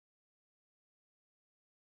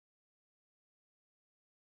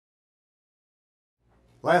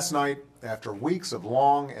Last night, after weeks of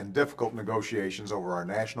long and difficult negotiations over our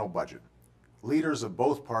national budget, leaders of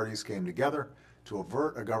both parties came together to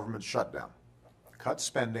avert a government shutdown, cut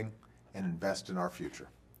spending, and invest in our future.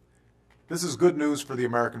 This is good news for the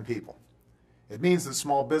American people. It means that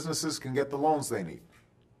small businesses can get the loans they need.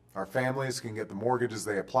 Our families can get the mortgages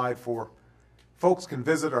they applied for. Folks can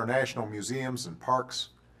visit our national museums and parks,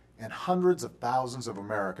 and hundreds of thousands of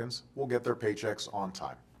Americans will get their paychecks on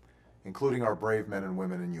time, including our brave men and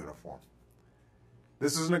women in uniform.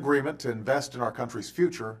 This is an agreement to invest in our country's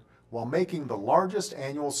future while making the largest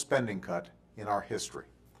annual spending cut in our history.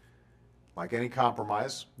 Like any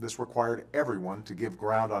compromise, this required everyone to give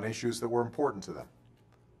ground on issues that were important to them.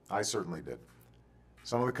 I certainly did.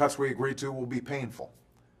 Some of the cuts we agreed to will be painful.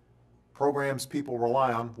 Programs people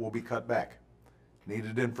rely on will be cut back.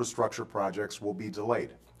 Needed infrastructure projects will be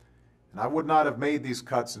delayed. And I would not have made these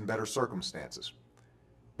cuts in better circumstances.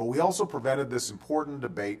 But we also prevented this important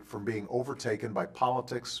debate from being overtaken by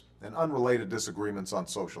politics and unrelated disagreements on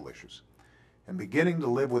social issues. And beginning to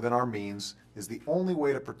live within our means is the only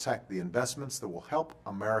way to protect the investments that will help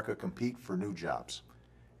America compete for new jobs.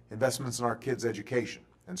 Investments in our kids' education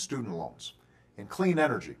and student loans, in clean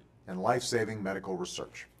energy and life-saving medical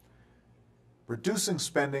research. Reducing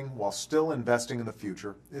spending while still investing in the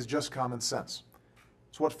future is just common sense.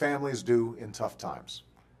 It's what families do in tough times.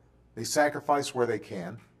 They sacrifice where they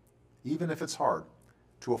can, even if it's hard,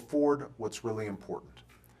 to afford what's really important.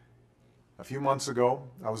 A few months ago,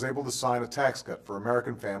 I was able to sign a tax cut for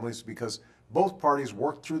American families because both parties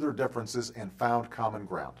worked through their differences and found common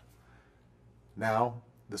ground. Now,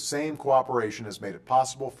 the same cooperation has made it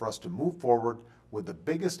possible for us to move forward with the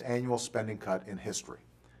biggest annual spending cut in history.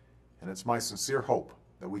 And it's my sincere hope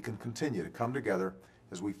that we can continue to come together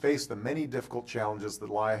as we face the many difficult challenges that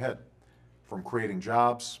lie ahead, from creating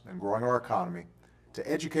jobs and growing our economy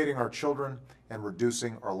to educating our children and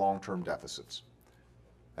reducing our long-term deficits.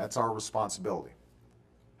 That's our responsibility.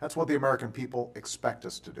 That's what the American people expect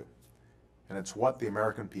us to do. And it's what the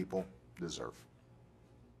American people deserve.